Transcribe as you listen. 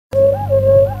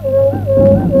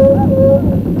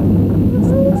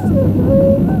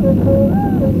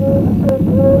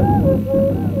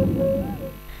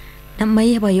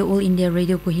Namay habayo All India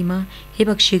Radio Kohima,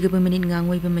 hebak shigaba minute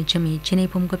ngangway bamachami, Chennai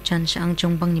Phom kapchan sa ang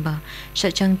chong bang niba,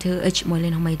 sa chang te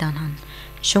molen hamay danhan.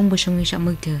 Shong ba shong sa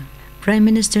magte. Prime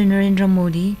Minister Narendra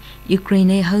Modi,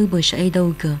 Ukraine hauba sa ay daw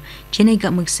ka, Chennai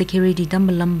ka mag-security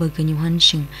dambalamba kanyuhan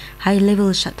sing, high level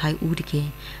sa tay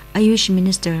udike. Ayush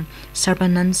Minister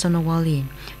Sarbanand Sonowal,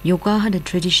 yoga had a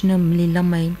traditional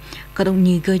mililamay, kadong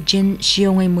niga jen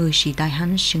siyongay mersi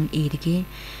daihan sing edike.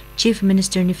 Chief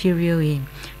Minister Neiphiu Rio,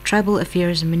 Tribal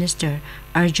Affairs Minister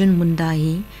Arjun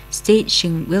Munda, State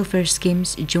Shing Welfare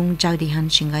Schemes Jung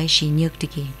Jagdihan Shingai Shi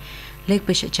Nyuktiki, Lake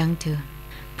Bisha Changtu.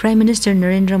 Prime Minister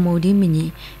Narendra Modi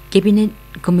Mini, Cabinet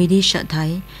Committee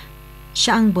Shatai,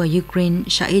 Shangba Ukraine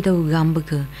Shaido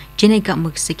Gambaga,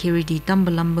 Jenegamuk Security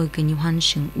Tambalamba Ganyuhan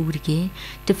Shing Urike,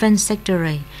 Defense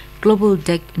Sector Global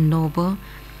Deck Nova,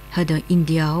 Hada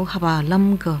India haba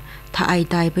lamga tha ai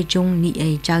tai pa jong ni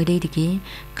ai jagde dike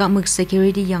kamuk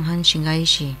security yang han shingai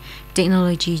shi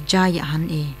technology ja ya han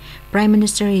Prime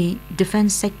Minister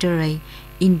Defense Sector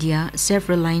India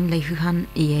self-reliant lai hu han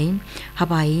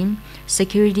habai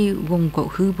security wong go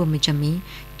hu ba machami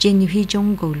jen hi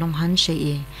jong go long han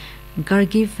she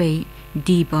gargi fe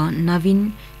diba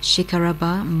navin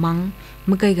shikaraba mang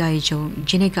magai gai jo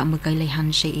jeneka magai lai han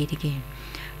she dike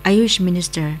Ayush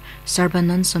Minister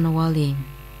Sarbanand Sonowal,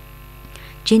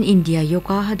 Jin India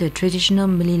yoga had a traditional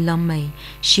mililamay,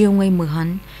 Shiongway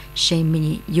Muhan,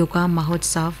 Shemini Yoga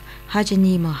Mahotsav,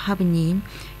 Hajani Mahabani,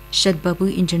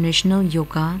 Shadbabu International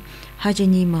Yoga,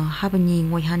 Hajani Mahabani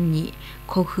Wayhani,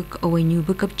 Kohuk away new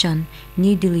book of Chan,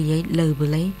 New Dilly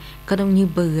Lobule, Kadong New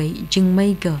Burgay,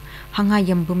 Jingmaiga,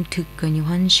 Hangayambum Tuk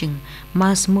Yuhanshing,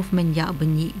 Mass Movement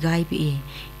Yabani Gaibi,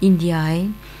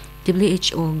 India.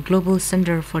 WHO Global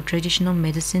Center for Traditional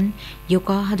Medicine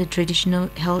Yoga had a traditional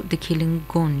health the killing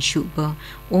gone shubba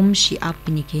shi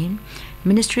apinike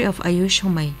Ministry of Ayush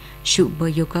Homai shubba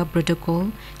yoga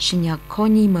protocol shinya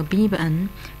koni ma biniban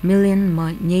million ma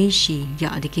nyeshi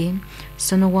yadike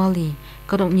Sonowali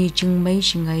kadok ni jingmai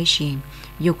shingai shi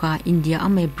yoga India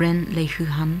ame brand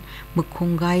lehuhan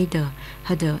mukongai da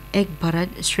had a egg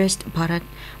bharat stressed bharat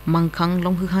mangkang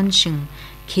longhuhan shing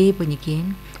ke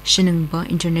banike Shinungba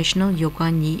International Yoga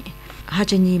Ni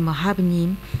Hajani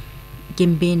Mahabani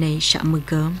Gimbene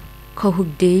Shamaga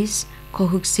Kohuk Days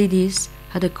Kohuk Cities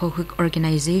had a Kohuk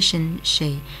Organization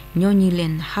She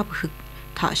Nyonilen Habhuk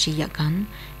Tashi Yakan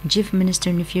Chief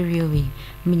Minister Neiphiu Rio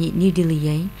Mini New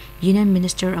Delhi Union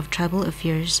Minister of Tribal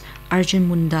Affairs Arjun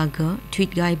Mundaga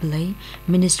Tweet Gai Belay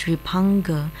Ministry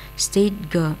Panga State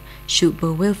Ga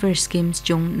Shubba Welfare Schemes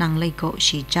Jong Nanglai Go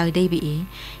Shi Jagdebi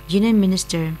Union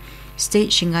Minister State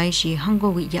Shingai Shi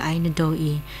Hango with Ya Aina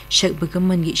Doi, Shek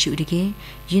Bagaman Git Shudike,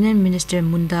 Union Minister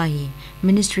Mundai,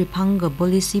 Ministry Panga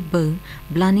Policy Bo,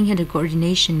 Blanning had a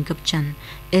coordination Gapchan,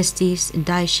 Estes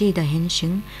Dai Shi Da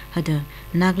Henshing, had a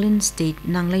Naglin State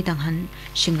Nanglai Danghan,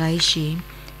 Shingai Shi,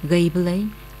 Gaibele,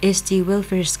 ST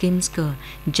Welfare Schemes Go,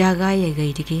 Jagaya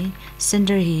Gaitike,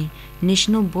 Center He,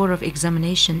 National Board of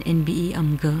Examination NBE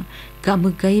Amga,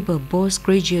 Gamugaiba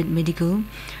Postgraduate Medical,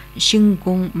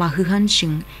 Shingong Mahuhan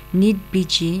Shing, Need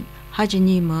BG,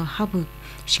 Hajani Ma Habu,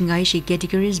 Shingai Shi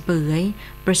categories Burgay,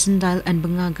 Percentile and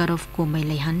Bunga God of Ko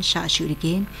Mailehan Sha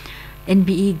Shurike,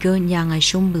 NBE Go Nyanga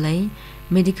Shumblay,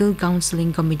 Medical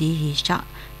Counseling Committee He Sha,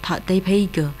 Tat They Pay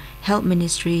Go, Health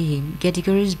Ministry He,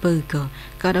 categories Burger,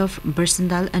 God of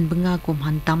Percentile and Bunga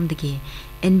Komhan Tamdeke,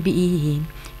 NBE He,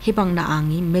 Hibang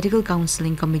Naangi Medical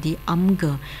Counseling Committee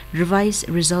Amga revised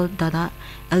result data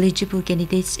eligible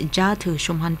candidates Jatu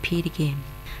Shumhan Pidike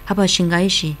Haba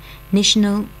Shingaishi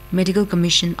National Medical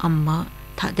Commission Amma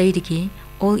Tadeke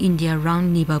All India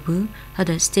Round Nibabu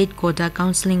had a state quota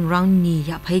counseling round ni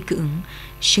Yapaigung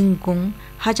Shingkong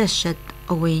Hajashat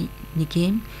away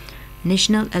Nike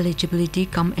National Eligibility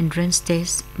Cum Entrance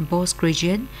Test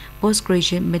Postgraduate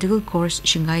Medical Course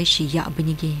Shingaishi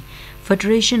Yabanige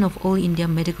Federation of All India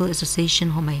Medical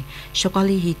Association Homai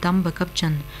Shokali Hi Tamba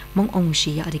Kapchan Mong Ong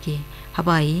Shi Yadike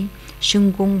Habai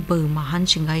Shungong Bo Mahan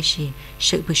Shingai Shi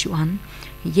Shek Bushuan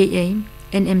Ye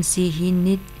NMC Hi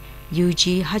Nit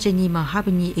UG Hajani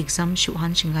Mahabani Exam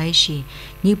Shuhan Shingai Shi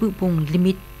Nibu Bong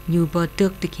Limit Nuba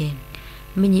Turk Dike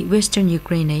Mini Western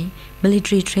Ukraine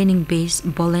Military Training Base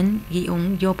Bolen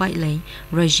Giong Yobaile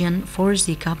Russian Force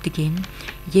Kap Dike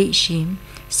Ye Shim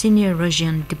Senior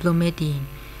Russian Diplomat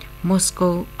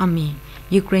Moscow Army,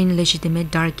 Ukraine Legitimate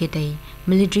Dark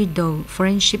Military Do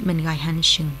Foreign Shipment Gai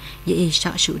Hanshing, Ye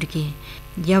Sha Shudike,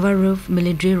 Yavarov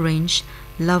Military Range,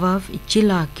 Lavav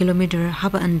Chila Kilometer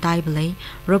Haba and Daibele,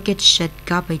 Rocket Shed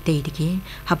Gabai Deidike,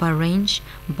 Haba Range,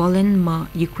 Bolen Ma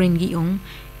Ukraine Giong,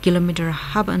 Kilometer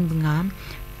Haba and Bunga,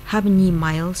 habni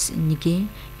miles nike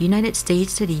United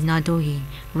States di nadohi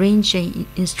range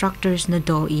instructors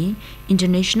nadoi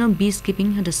international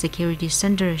peacekeeping had security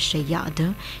center shayada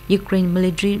Ukraine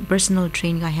military personal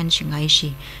train ga han shingai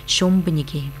shi shom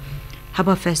binike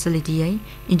haba facility ai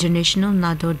international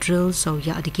nado drill so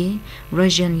yadike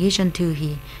Russian yeshan tu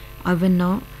hi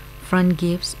Aveno front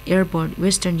gives airport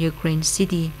western Ukraine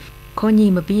city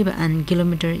Kohima biba and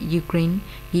kilometer Ukraine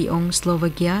Yeong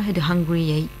Slovakia had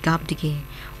Hungary gap dike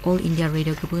All India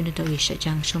Radio Kabuna to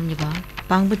Shachang Shomniba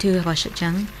Pangbatu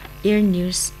Hashachang Air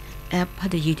News app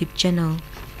had a YouTube channel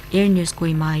Air News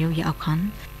Koimayo Yakan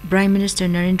Prime Minister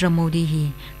Narendra Modi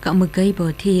hi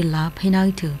Kamagaibo Ti La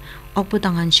Penaitu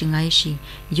Okputangan Shingaishi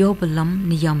Yobalam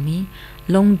Niyami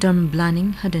Long term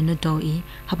planning had a nadoi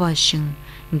Habashing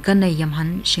Ganay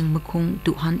Yamhan Shing Makung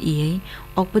Duhan EA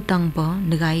Okputang Ba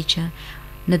Nagaicha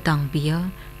Nadang Bia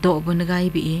Dobo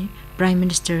Nagai Bie Prime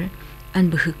Minister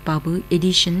and Bahuk Babu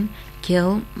edition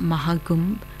Kel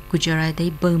Mahagum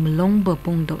Gujarat Bum Long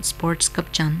Bapung Sports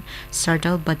Kapchan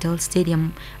Sardal Battle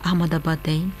Stadium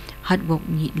Ahmedabad Hadwok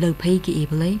Ni Lopegi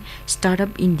Ebele Startup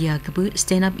India Kabu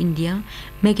Stand Up India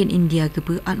Make in India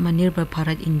Kabu Atmanirbhar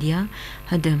Bharat India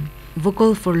Hadam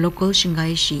Vocal for Local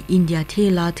Shingaishi India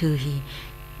Thela Thuhi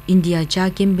India cha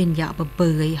Kimbin ya ba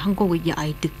bơi Hangko ya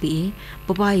ai thực tế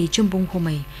Babai chumpung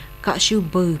homai Ka shu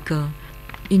bơi cơ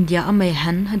India amay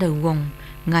han hada wong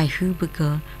Ngai hư bơ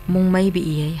cơ Mong may bị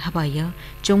ye habaya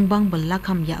Trong bang ba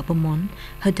lakham ya ba mon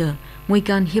Hada Ngui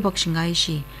kan hibak shingai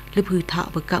shi Lip hu tha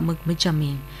ba ka mực me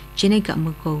chamin Chene ka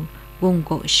mực ko Wong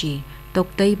go shi Tok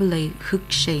tay balay huk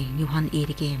shay Nyuhan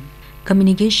edige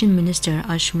Communication Minister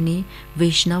Ayush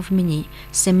Vaishnav Mini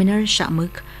Seminar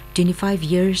Shamuk 25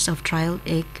 years of trial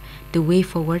egg the way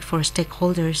forward for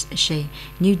stakeholders she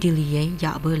New Delhi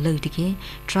yabe lodike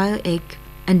trial egg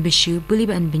and bishu bulib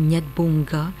and binyat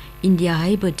bunga India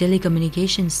hyper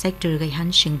telecommunication sector gai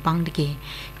hanshing bangdike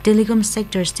telecom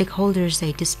sector stakeholders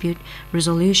a dispute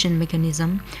resolution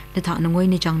mechanism the ta nangoi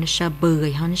ni jang sha be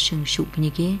gai hanshing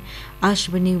shupnike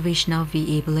Ashwini Vaishnavi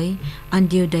able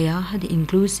andio daya had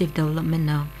inclusive development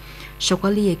now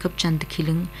Shokali ekap chan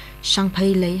killing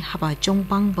Shangpai lay haba chong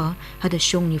bang ba had a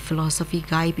shong ni philosophy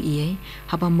guy be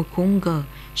haba mukunga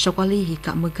Shokali hi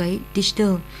ka mugai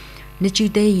digital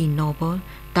Nichudei noble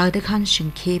Dagdakan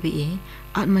shin kbe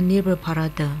Atmanirbhar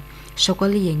Bharat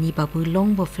Shokali ni babu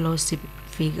long ba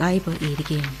philosophy guy ba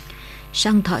again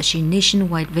Shangta shi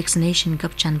nationwide vaccination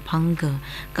kap chan panga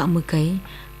ka mugai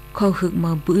ko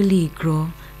hukma buli grow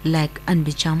lag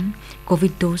anbicham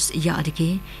COVID dose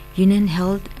yadike Union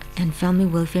Health and Family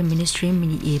Welfare Ministry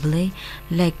mini able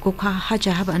like kokha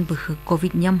haja haba an buh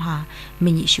COVID nyamha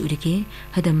mini shudike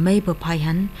hada may ba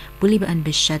paihan bulib an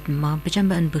bishat ma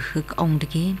bachamba an buh ong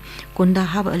dike konda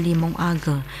haba ali mong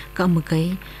aga ka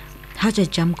mukai haja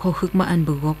jam ko hukma an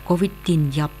buh COVID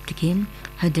tin yap dike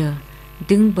hada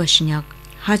ding basnyak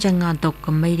haja nga dok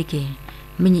ka may dike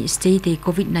mini state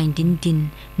COVID-19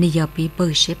 tin niyapi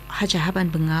pership haja haba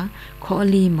an bunga ko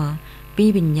ali ma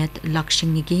Bibinyat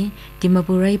Lakshinigi,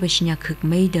 Timaburai Bashina cook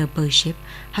made a burship,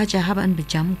 Haja Haban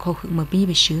Bijam, Kohuma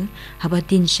Bibishu,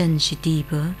 Habatin Shan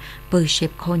Shitiba,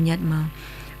 Burship Konyatma,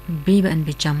 Biba and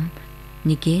Bijam,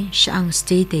 Nige, Shang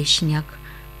State Shinyak,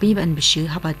 Biba and Bishu,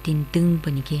 Habatin Dung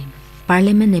Bunike.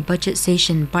 Parliament a budget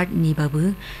session part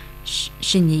Nibabu,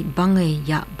 Shini Bangay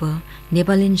Yakba,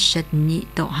 Nebalin Shat Ni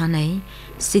Dohanai,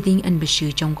 sitting and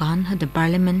Bishu Jonghan had the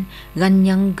Parliament,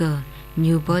 Ganyanga.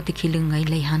 New the killing I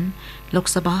Lehan, Lok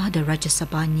Sabha the Rajya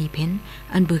Sabha Nipen,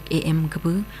 and Book AM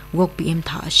Gabu, Walk PM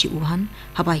Ta Shiuhan,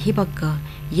 Haba Hibaka,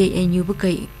 Ye a new book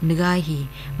Nagahi,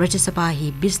 Rajya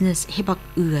Sabha business Hibak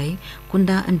Uay,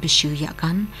 Kunda and Bishu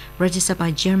Yakan, Rajya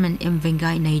Sabha German M.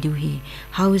 Vengai Naiduhi,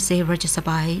 how is a Rajya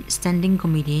Sabha standing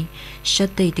committee,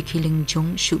 shut the killing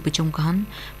Jong Shubachongkan,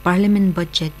 Parliament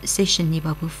budget session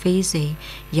Nibabu phase a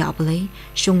Yable,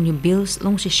 Shong new bills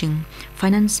long session,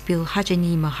 finance bill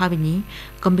Hajani Mahabini,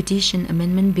 Competition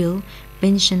Amendment Bill,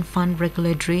 Pension Fund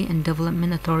Regulatory and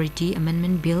Development Authority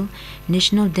Amendment Bill,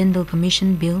 National Dental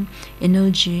Commission Bill,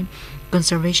 Energy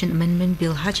Conservation Amendment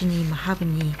Bill Hajani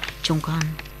Mahabani Chongkan.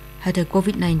 Had a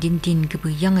COVID-19 tin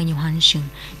Gabu Yang and Johan Shing,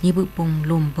 Nibu Pong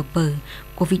Lom Baba,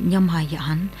 COVID Yamha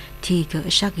Yahan, Tika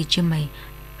Shaki Jimai,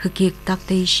 Hukik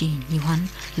Takteshi, Yuhan,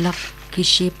 Lak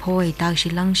Kishi Poi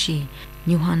Takshi Langshi,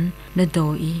 Yuhan,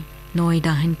 Nadoi,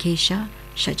 Noida Hankesha.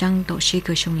 Shajang do shake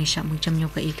shungi shamujam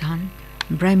yoga ikan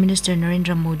Prime Minister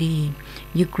Narendra Modi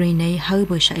Ukraine hau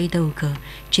bo sha idau ka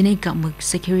chinai ka muk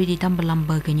security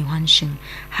tambalamba ga nyuhan shing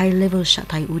high level sha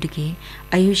thai udike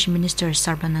Ayush Minister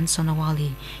Sarbanand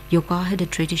Sonowal yoka had a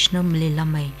traditional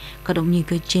mlilamai kadongni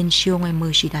ka chen shiong ai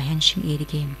mo shi da han shing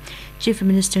edike Chief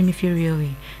Minister Neiphiu Rio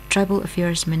Tribal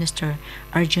Affairs Minister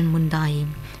Arjun Munda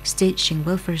State Shing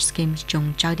Welfare Schemes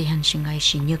jong chagdi han shing ai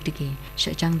shi nyuk dike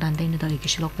sha chang dan dai na da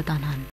ikishilok patan han